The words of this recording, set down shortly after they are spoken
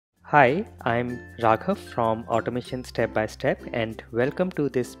Hi, I'm Raghav from Automation Step by Step and welcome to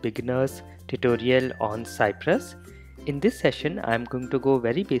this beginner's tutorial on Cypress. In this session, I'm going to go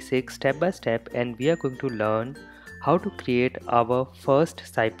very basic step by step and we are going to learn how to create our first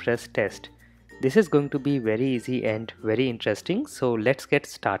Cypress test. This is going to be very easy and very interesting, so let's get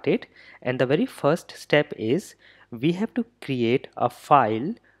started. And the very first step is we have to create a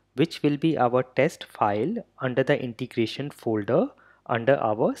file which will be our test file under the integration folder under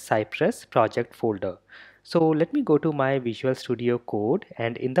our Cypress project folder. So let me go to my Visual Studio Code,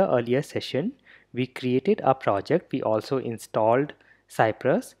 and in the earlier session we created a project. We also installed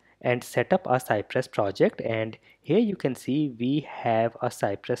Cypress and set up a Cypress project, and here you can see we have a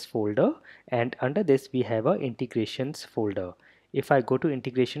Cypress folder and under this we have a integrations folder. If I go to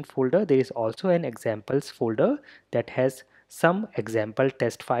integration folder, there is also an examples folder that has some example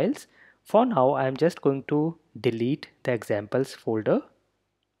test files. For now, I am just going to delete the examples folder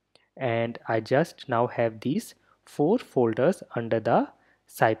and I just now have these 4 folders under the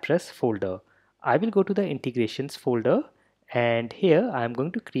Cypress folder. I will go to the integrations folder and here I am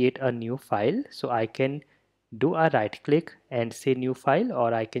going to create a new file. So I can do a right click and say new file,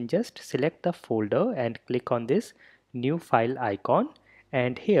 or I can just select the folder and click on this new file icon,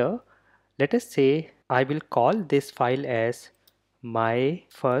 and here let us say I will call this file as my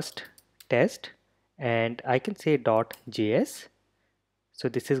first test and I can say .js. So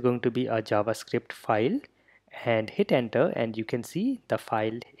this is going to be a JavaScript file, and hit enter and you can see the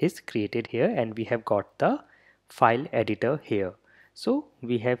file is created here and we have got the file editor here. So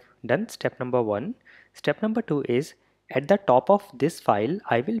we have done step number 1. Step number 2 is at the top of this file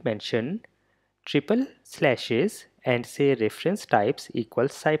I will mention triple slashes and say reference types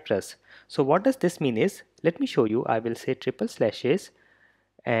equals Cypress. So what does this mean is, let me show you. I will say triple slashes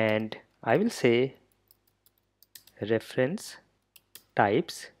and I will say reference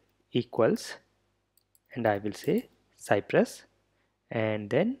types equals, and I will say Cypress,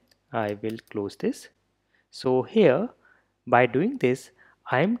 and then I will close this. So here by doing this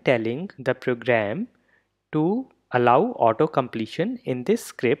I am telling the program to allow auto completion in this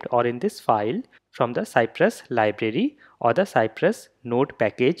script or in this file from the Cypress library or the Cypress node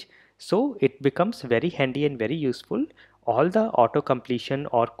package. So it becomes very handy and very useful. All the auto completion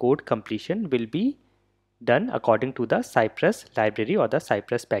or code completion will be done according to the Cypress library or the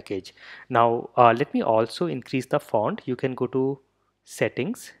Cypress package. Now let me also increase the font. You can go to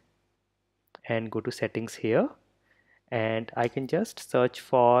settings and go to settings here, and I can just search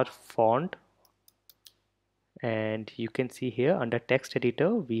for font, and you can see here under text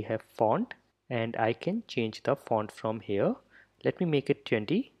editor we have font, and I can change the font from here. Let me make it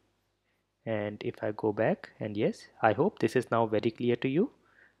 20, and if I go back, and yes, I hope this is now very clear to you.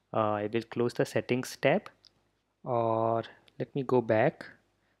 I will close the settings tab, or let me go back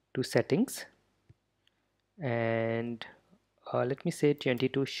to settings, and let me say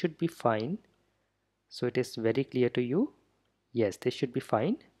 22 should be fine. So it is very clear to you. Yes, this should be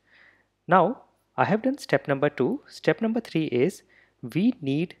fine. Now I have done step number 2. Step number 3 is we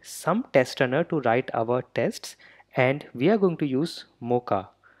need some test runner to write our tests, and we are going to use Mocha.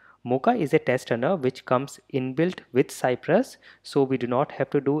 Mocha is a test runner which comes inbuilt with Cypress, so we do not have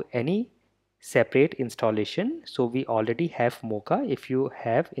to do any separate installation. So we already have Mocha if you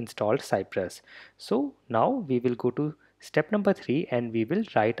have installed Cypress. So now we will go to step number 3 and we will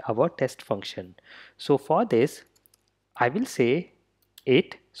write our test function. So for this I will say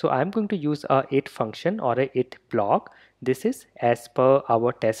it. So I'm going to use a it function or a it block. This is as per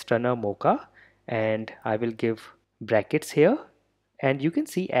our test runner Mocha, and I will give brackets here, and you can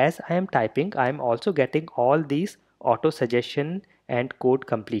see as I am typing I am also getting all these auto suggestion and code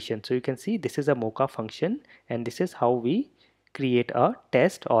completion. So you can see this is a Mocha function, and this is how we create a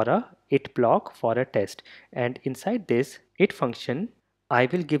test or a it block for a test. And inside this it function I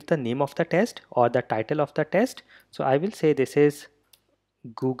will give the name of the test or the title of the test. So I will say this is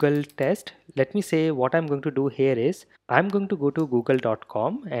Google test. Let me say what I'm going to do here is I'm going to go to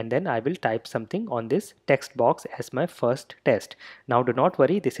google.com and then I will type something on this text box as my first test. Now do not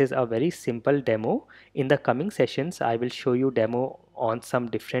worry, this is a very simple demo. In the coming sessions I will show you demo on some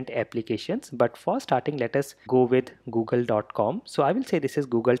different applications, but for starting let us go with google.com. So I will say this is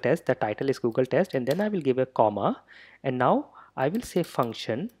Google test, the title is Google test, and then I will give a comma, and now I will say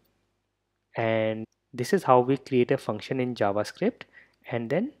function, and this is how we create a function in JavaScript,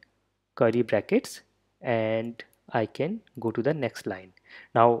 and then curly brackets, and I can go to the next line.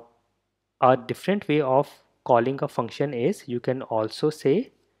 Now a different way of calling a function is you can also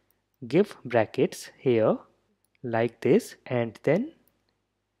say give brackets here like this and then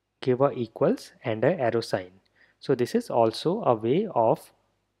give a equals and a arrow sign. So this is also a way of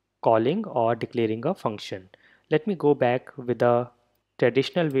calling or declaring a function. Let me go back with the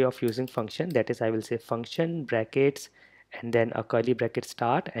traditional way of using function, that is I will say function brackets and then a curly bracket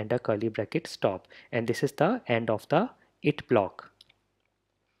start and a curly bracket stop, and this is the end of the it block.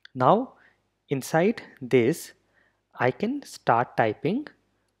 Now inside this I can start typing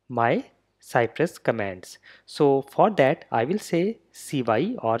my Cypress commands. So for that I will say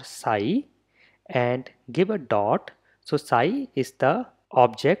cy or sci and give a dot. So sci is the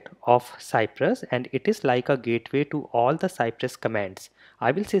object of Cypress and it is like a gateway to all the Cypress commands.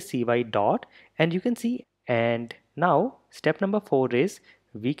 I will say cy dot, and you can see, and now step number 4 is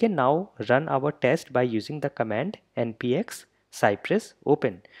we can now run our test by using the command npx cypress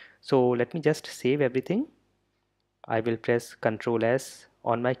open. So let me just save everything. I will press Ctrl S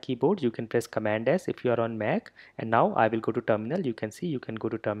on my keyboard. You can press Command S if you are on Mac. And now I will go to terminal. You can see you can go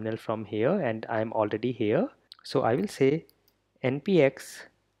to terminal from here, and I am already here. So I will say npx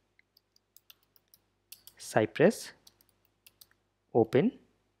cypress open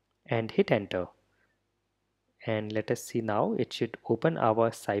and hit enter. And let us see now, it should open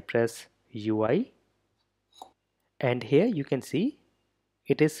our Cypress UI. And here you can see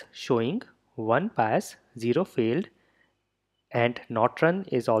it is showing 1 pass, 0 failed, and not run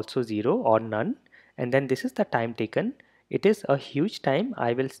is also 0 or none, and then this is the time taken. It is a huge time.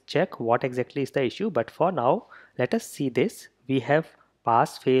 I will check what exactly is the issue, but for now let us see this. We have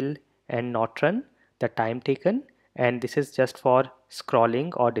pass, fail and not run, the time taken, and this is just for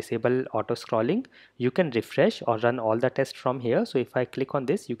scrolling or disable auto scrolling. You can refresh or run all the tests from here. So if I click on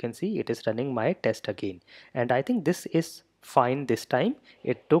this, you can see it is running my test again, and I think this is fine this time.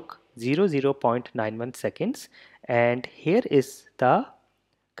 It took 0.91 seconds, and here is the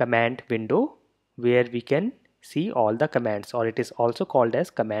command window where we can see all the commands, or it is also called as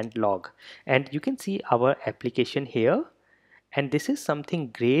command log, and you can see our application here. And this is something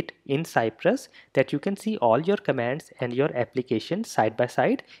great in Cypress, that you can see all your commands and your application side by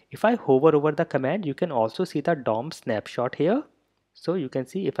side. If I hover over the command, you can also see the DOM snapshot here. So you can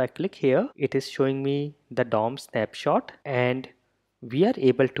see if I click here, it is showing me the DOM snapshot, and we are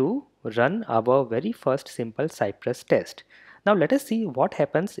able to run our very first simple Cypress test. Now let us see what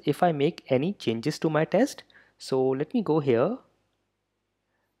happens if I make any changes to my test. So let me go here.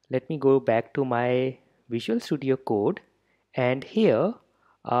 Let me go back to my Visual Studio Code, and here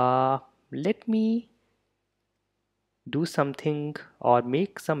let me do something or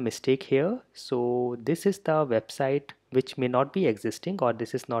make some mistake here. So this is the website which may not be existing, or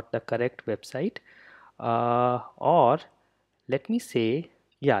this is not the correct website, or let me say,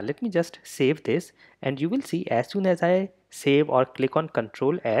 yeah, let me just save this, and you will see as soon as I save or click on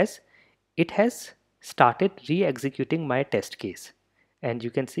Ctrl S, it has started re-executing my test case. And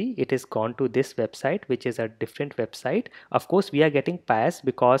you can see it is gone to this website, which is a different website. Of course we are getting pass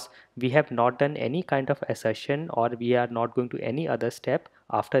because we have not done any kind of assertion, or we are not going to any other step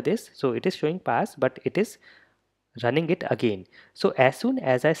after this. So it is showing pass, but it is running it again. So as soon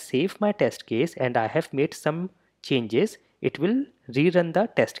as I save my test case and I have made some changes, it will rerun the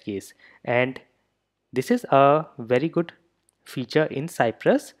test case. And this is a very good feature in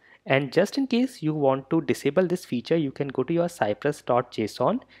Cypress. And just in case you want to disable this feature, you can go to your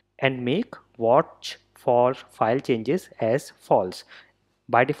cypress.json and make watch for file changes as false.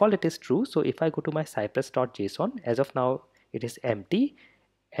 By default it is true. So if I go to my cypress.json, as of now it is empty,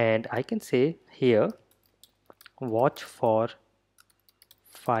 and I can say here watch for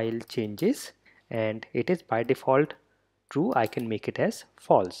file changes, and it is by default true. I can make it as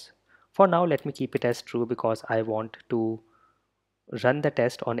false. For now let me keep it as true because I want to run the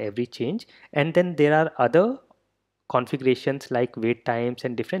test on every change. And then there are other configurations like wait times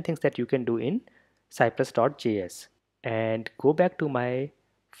and different things that you can do in cypress.js. And go back to my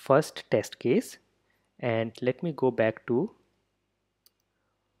first test case, and let me go back to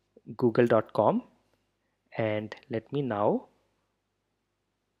google.com, and let me now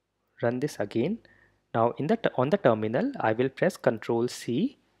run this again. Now in the on the terminal I will press Ctrl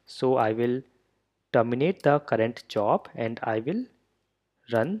C. So I will terminate the current job and I will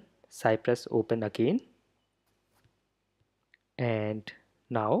run Cypress open again, and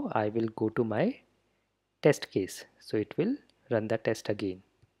now I will go to my test case, so it will run the test again.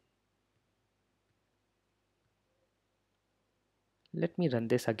 Let me run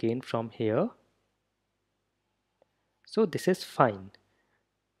this again from here. So this is fine.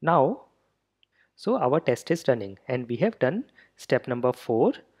 Now so our test is running and we have done step number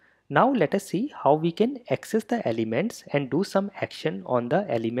 4. Now let us see how we can access the elements and do some action on the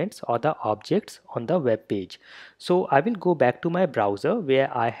elements or the objects on the web page. So I will go back to my browser where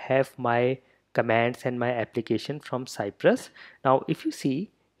I have my commands and my application from Cypress. Now if you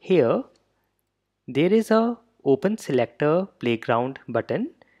see here there is a open selector playground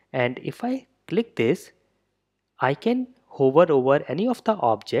button, and if I click this, I can hover over any of the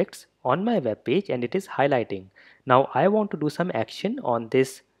objects on my web page and it is highlighting. Now I want to do some action on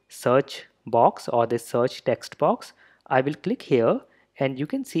this search box or this search text box. I will click here and you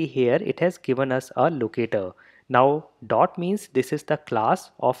can see here it has given us a locator. Now dot means this is the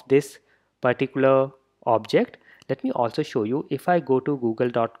class of this particular object. Let me also show you. If I go to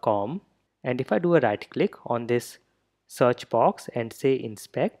google.com and if I do a right click on this search box and say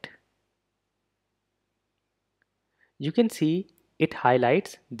inspect, you can see it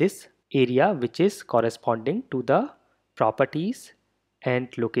highlights this area which is corresponding to the properties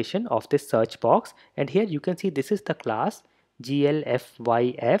and location of this search box, and here you can see this is the class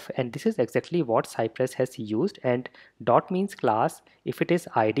glfyf, and this is exactly what Cypress has used. And dot means class. If it is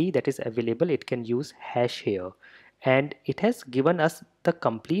id that is available, it can use hash here, and it has given us the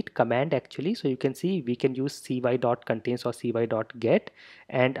complete command actually. So you can see we can use cy.contains or cy.get,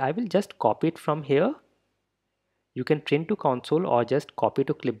 and I will just copy it from here. You can print to console or just copy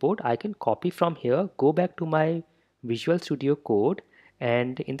to clipboard. I can copy from here, go back to my Visual Studio Code,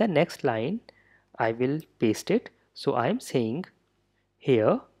 and in the next line I will paste it. So I am saying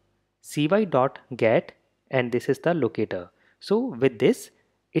here cy.get, and this is the locator. So with this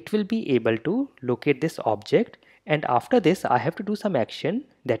it will be able to locate this object, and after this I have to do some action,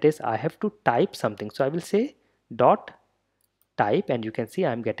 that is I have to type something. So I will say dot type, and you can see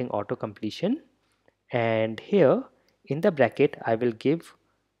I am getting auto completion. And here in the bracket I will give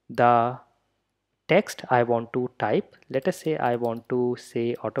the text I want to type. Let us say I want to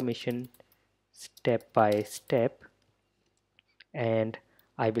say automation step by step, and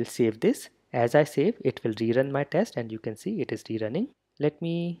I will save this. As I save, it will rerun my test, and you can see it is rerunning. Let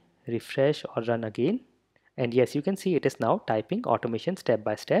me refresh or run again, and yes, you can see it is now typing automation step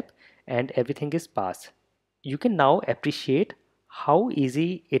by step and everything is passed. You can now appreciate how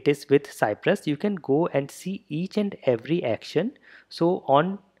easy it is with Cypress. You can go and see each and every action. So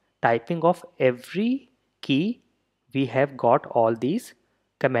on typing of every key, we have got all these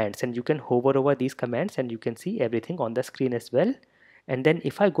commands, and you can hover over these commands and you can see everything on the screen as well. And then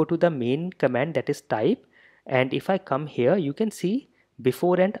if I go to the main command, that is type, and if I come here, you can see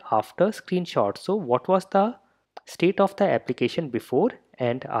before and after screenshot. So what was the state of the application before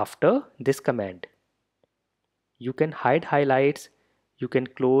and after this command? You can hide highlights, you can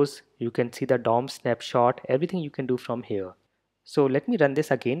close, you can see the DOM snapshot, everything you can do from here. So let me run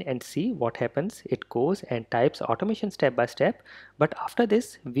this again and see what happens. It goes and types automation step by step, but after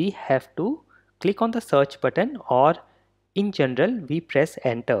this we have to click on the search button, or in general we press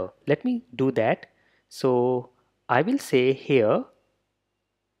enter. Let me do that. So I will say here,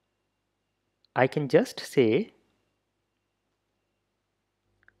 I can just say,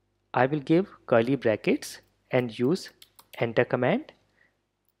 I will give curly brackets and use enter command.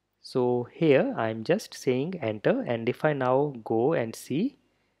 So here I'm just saying enter, and if I now go and see,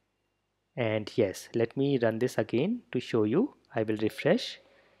 and yes, let me run this again to show you. I will refresh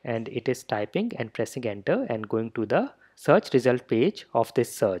and it is typing and pressing enter and going to the search result page of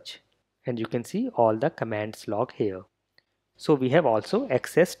this search, and you can see all the commands log here. So we have also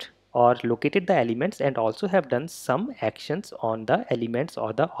accessed or located the elements and also have done some actions on the elements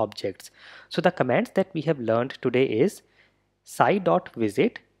or the objects. So the commands that we have learned today is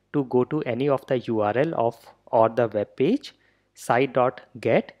cy.visit to go to any of the URL of or the web page,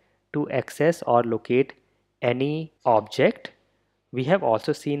 cy.get to access or locate any object. We have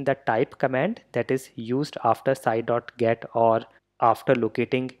also seen the type command that is used after cy.get or after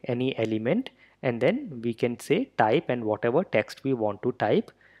locating any element, and then we can say type and whatever text we want to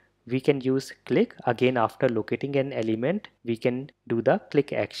type. We can use click again after locating an element. We can do the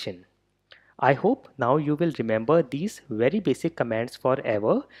click action. I hope now you will remember these very basic commands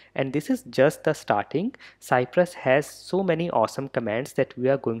forever, and this is just the starting. Cypress has so many awesome commands that we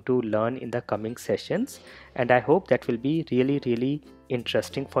are going to learn in the coming sessions, and I hope that will be really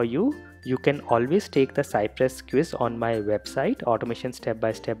interesting for you. You can always take the Cypress quiz on my website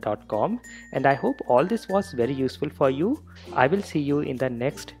automationstepbystep.com, and I hope all this was very useful for you. I will see you in the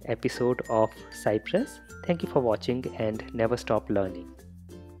next episode of Cypress. Thank you for watching and never stop learning.